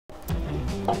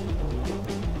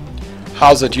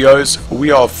How's it, yos?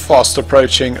 We are fast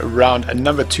approaching round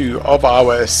number 2 of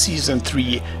our season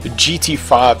 3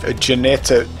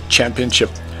 GT5 Championship.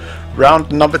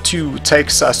 Round number 2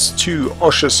 takes us to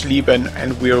Oschersleben,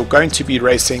 and we are going to be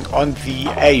racing on the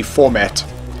A format.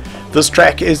 This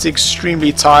track is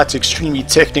extremely tight, extremely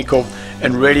technical,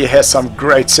 and really has some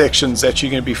great sections that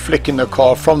you're going to be flicking the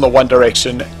car from the one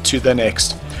direction to the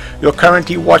next. You're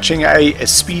currently watching a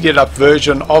speeded up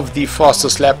version of the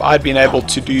fastest lap I'd been able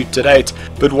to do to date,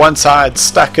 but once I had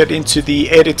stuck it into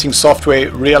the editing software,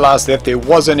 realized that there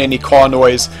wasn't any car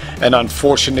noise, and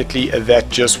unfortunately that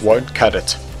just won't cut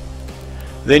it.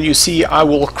 Then you see I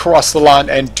will cross the line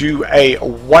and do a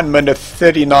 1 minute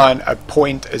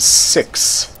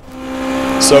 39.6.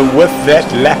 So with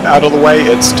that lap out of the way,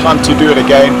 it's time to do it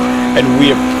again, and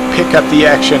we pick up the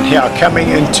action here, coming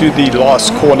into the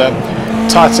last corner,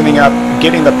 tightening up,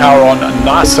 getting the power on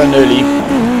nice and early,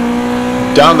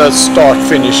 down the start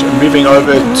finish, moving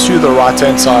over to the right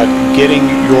hand side, getting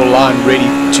your line ready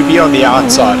to be on the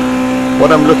outside.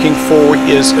 What I'm looking for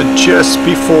is just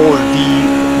before the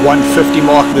 150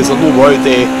 mark, there's a little road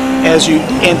there. As you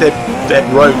end that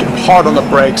road, hard on the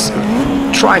brakes,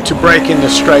 trying to brake in the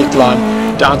straight line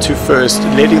down to first,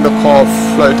 letting the car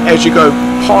float. As you go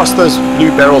past those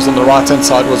blue barrels on the right hand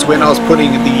side was when I was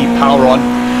putting the power on,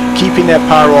 keeping that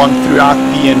power on throughout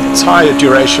the entire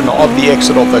duration of the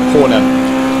exit of the corner.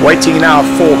 Waiting now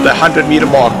for the 100 meter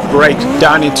mark, brake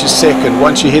down into second.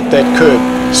 Once you hit that curb,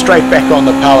 straight back on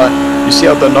the power. You see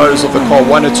how the nose of the car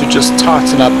wanted to just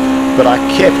tighten up, but I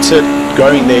kept it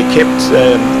going there, kept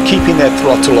keeping that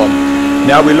throttle on.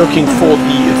 Now we're looking for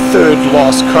the third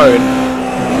last cone,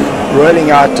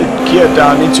 rolling out, gear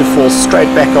down into fourth,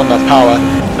 straight back on the power,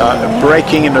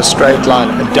 braking in a straight line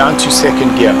down to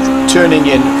second gear, turning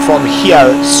in from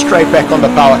here straight back on the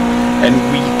power, and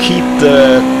we keep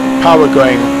the power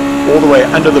going all the way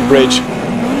under the bridge,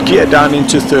 gear down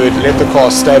into third, let the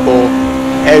car stable.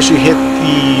 As you hit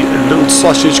the little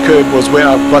sausage curb was where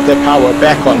I got that power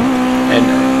back on, and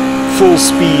full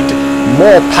speed,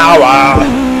 more power.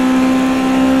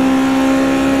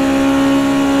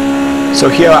 So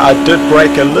here I did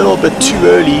brake a little bit too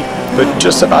early, but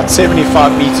just about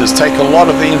 75 meters, take a lot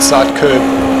of the inside curb,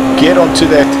 get onto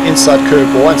that inside curb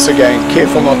once again,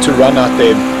 careful not to run out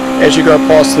there. As you go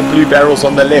past the blue barrels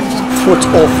on the left, foot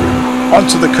off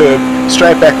onto the curb,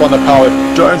 straight back on the power,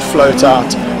 don't float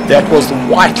out. That was the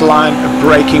white line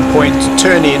braking point,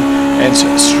 turn in and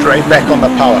straight back on the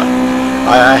power.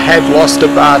 I had lost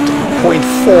about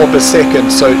 0.4 of a second,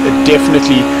 so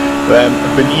definitely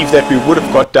believe that we would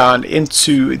have got down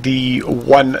into the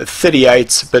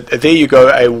 138, but there you go,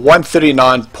 a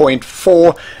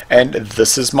 139.4, and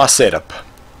this is my setup.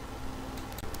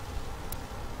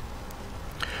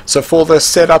 So for the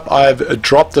setup, I've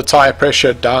dropped the tire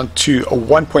pressure down to a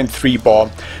 1.3 bar.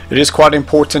 It is quite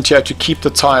important here to keep the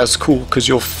tires cool, because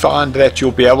you'll find that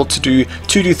you'll be able to do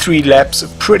 2 to 3 laps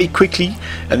pretty quickly,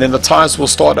 and then the tires will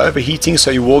start overheating,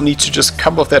 so you will need to just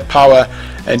come off that power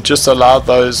and just allow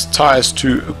those tires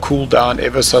to cool down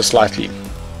ever so slightly.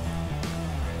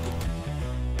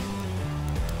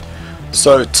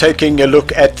 So taking a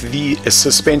look at the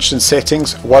suspension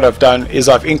settings, what I've done is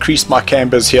I've increased my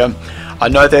cambers here. I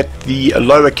know that the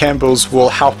lower cambers will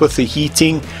help with the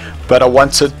heating, but I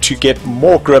wanted to get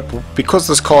more grip because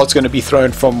this car is going to be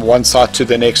thrown from one side to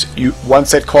the next.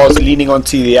 Once that car is leaning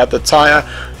onto the other tire,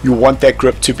 you want that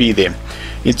grip to be there.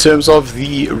 In terms of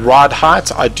the ride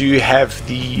height, I do have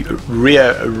the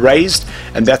rear raised,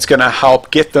 and that's going to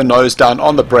help get the nose down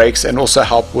on the brakes and also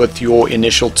help with your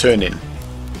initial turn in.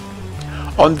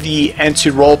 On the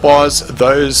anti-roll bars,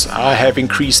 those I have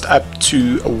increased up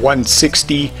to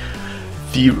 160.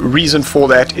 The reason for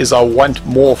that is I want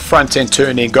more front end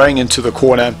turning going into the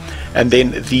corner, and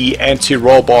then the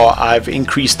anti-roll bar, I've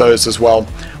increased those as well.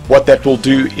 What that will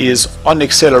do is on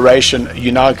acceleration,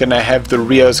 you're now going to have the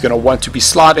rear is going to want to be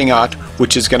sliding out,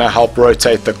 which is going to help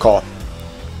rotate the car.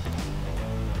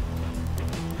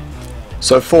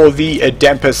 So for the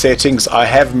damper settings, I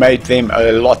have made them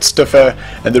a lot stiffer,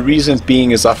 and the reason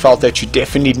being is I felt that you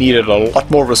definitely needed a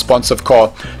lot more responsive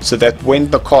car, so that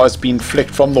when the car is being flicked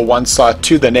from the one side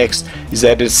to the next, is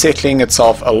that it's settling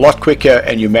itself a lot quicker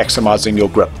and you're maximizing your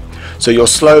grip. So your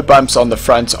slow bumps on the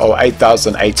front are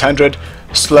 8,800,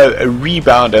 slow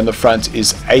rebound in the front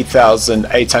is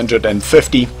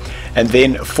 8,850, and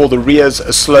then for the rears,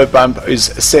 a slow bump is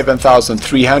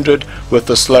 7,300 with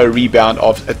a slow rebound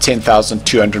of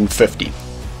 10,250.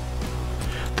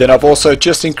 Then I've also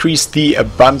just increased the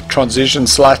bump transition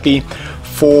slightly.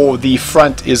 For the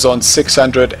front is on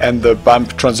 600 and the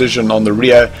bump transition on the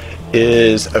rear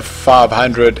is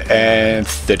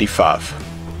 535.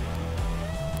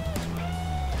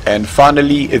 And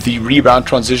finally, the rebound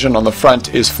transition on the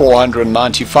front is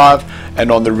 495,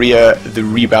 and on the rear the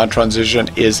rebound transition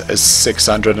is a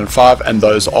 605, and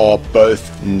those are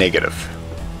both negative.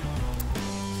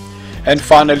 And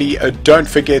finally, don't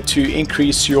forget to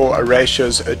increase your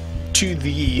ratios to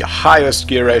the highest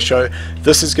gear ratio.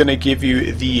 This is going to give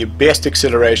you the best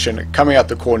acceleration coming out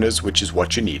the corners, which is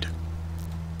what you need.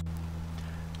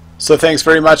 So thanks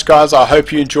very much, guys. I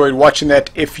hope you enjoyed watching that.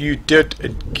 If you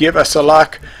did, give us a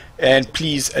like, and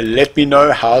please let me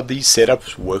know how the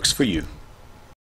setup works for you.